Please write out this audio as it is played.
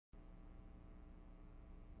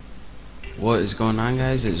What is going on,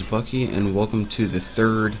 guys? It's Bucky, and welcome to the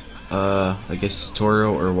third, I guess,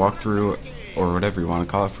 tutorial or walkthrough, or whatever you want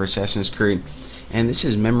to call it, for Assassin's Creed. And this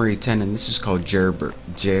is Memory 10, and this is called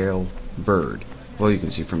Jailbird. Well, you can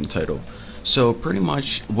see from the title. So, pretty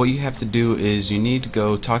much, what you have to do is you need to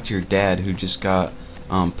go talk to your dad, who just got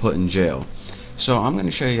put in jail. So, I'm going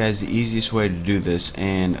to show you guys the easiest way to do this,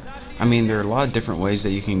 and, I mean, there are a lot of different ways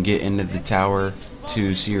that you can get into the tower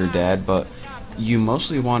to see your dad, but you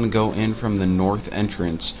mostly want to go in from the north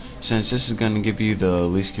entrance, since this is going to give you the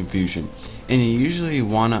least confusion. And you usually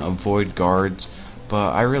want to avoid guards,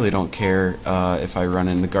 but I really don't care if I run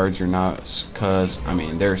into guards or not, because I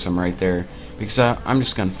mean, there's some right there, because I'm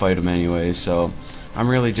just going to fight them anyway. So I'm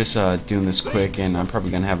really just doing this quick, and I'm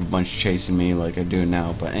probably going to have a bunch chasing me like I do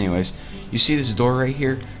now. But anyways, you see this door right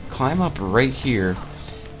here? Climb up right here,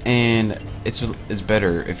 and it's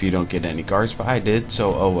better if you don't get any guards, but I did,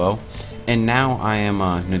 so oh well. And now I am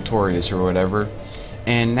notorious or whatever.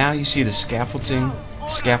 And now you see the scaffolding.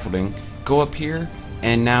 Go up here,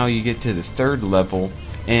 and now you get to the third level.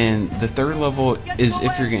 And the third level is,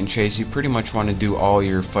 if you're getting chased, you pretty much want to do all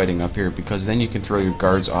your fighting up here, because then you can throw your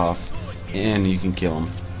guards off and you can kill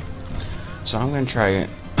them. So I'm gonna try it.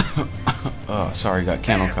 Oh, sorry, got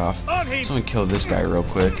kennel cough. So I'm gonna kill this guy real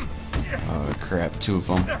quick. Oh crap, two of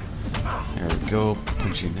them. There we go.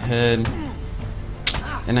 Punch you in the head.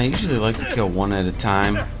 And I usually like to kill one at a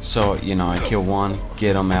time, so you know, I kill one,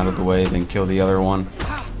 get him out of the way, then kill the other one.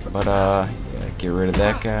 But yeah, get rid of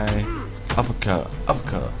that guy. Uppercut.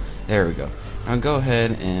 There we go. Now go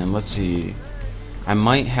ahead and let's see. I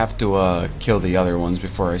might have to kill the other ones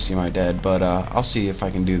before I see my dad, but I'll see if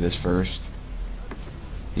I can do this first.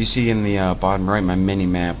 You see in the bottom right, my mini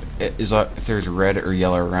map is if there's red or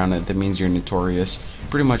yellow around it, that means you're notorious.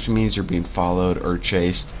 Pretty much means you're being followed or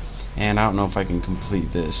chased. And I don't know if I can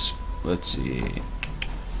complete this. Let's see.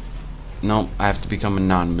 Nope, I have to become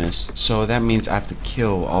anonymous. So that means I have to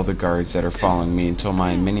kill all the guards that are following me until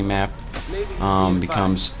my minimap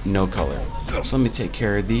becomes no color. So let me take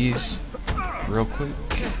care of these real quick.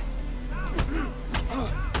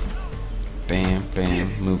 Bam,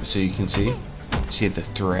 bam. Move it so you can see. See the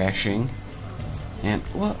thrashing. And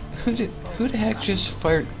what? Who the heck just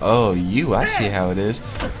fired? Oh, you. I see how it is.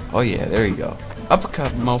 Oh yeah, there you go.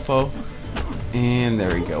 Uppercut, mofo. And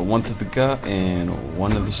there we go. One to the gut and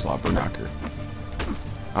one to the slobber knocker.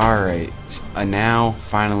 Alright. Now,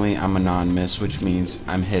 finally, I'm anonymous, which means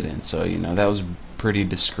I'm hidden. So, you know, that was pretty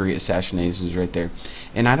discreet assassinations right there.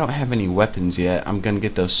 And I don't have any weapons yet. I'm going to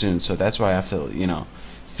get those soon. So that's why I have to, you know,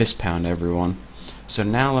 fist pound everyone. So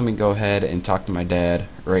now let me go ahead and talk to my dad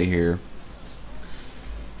right here.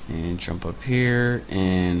 And jump up here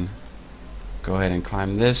and go ahead and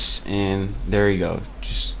climb this, and there you go.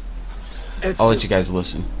 I'll let you guys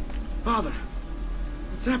listen. Father,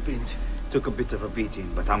 what's happened? Took a bit of a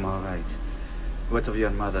beating, but I'm alright. What of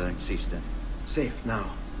your mother and sister? Safe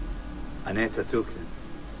now. Annetta took them.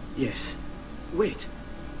 Yes. Wait,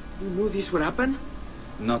 you knew this would happen?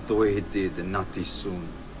 Not the way it did, and not this soon.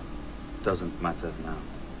 Doesn't matter now.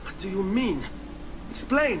 What do you mean?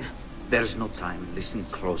 Explain. There's no time. Listen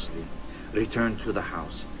closely. Return to the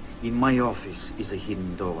house. In my office is a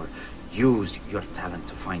hidden door. Use your talent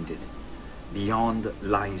to find it. Beyond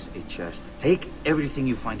lies a chest. Take everything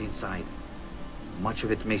you find inside. Much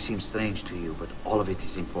of it may seem strange to you, but all of it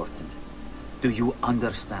is important. Do you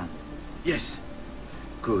understand? Yes.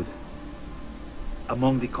 Good.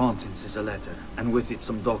 Among the contents is a letter, and with it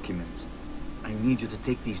some documents. I need you to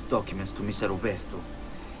take these documents to Mr. Roberto.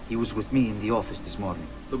 He was with me in the office this morning.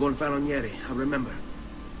 The Gonfaloniere, I remember.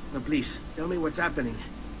 Now please, tell me what's happening.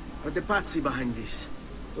 Are the Pazzi behind this?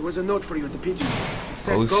 There was a note for you at the pigeon. It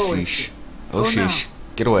said Oh go sheesh. Oh sheesh.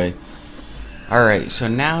 Get away. Alright, so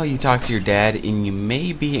now you talk to your dad, and you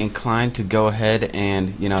may be inclined to go ahead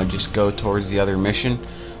and, you know, just go towards the other mission.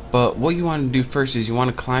 But what you want to do first is you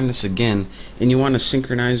want to climb this again, and you want to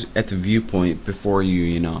synchronize at the viewpoint before you,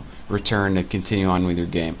 you know, return to continue on with your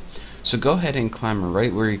game. So go ahead and climb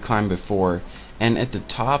right where you climbed before, and at the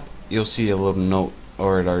top you'll see a little note,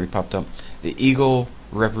 or it already popped up. The eagle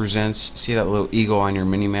represents, see that little eagle on your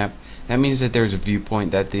minimap? That means that there's a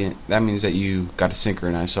viewpoint. That means that you got to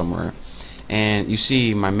synchronize somewhere. And you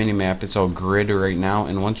see my minimap, it's all grid right now,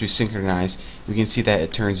 and once we synchronize, we can see that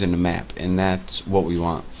it turns into map, and that's what we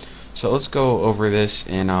want. So let's go over this,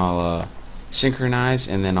 and I'll synchronize,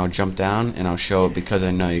 and then I'll jump down, and I'll show it, because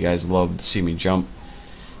I know you guys love to see me jump.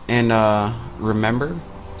 And remember,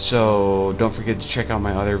 so don't forget to check out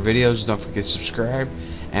my other videos, don't forget to subscribe,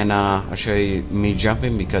 and I'll show you me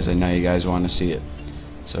jumping, because I know you guys want to see it.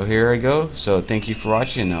 So here I go. So thank you for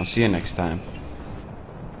watching, and I'll see you next time.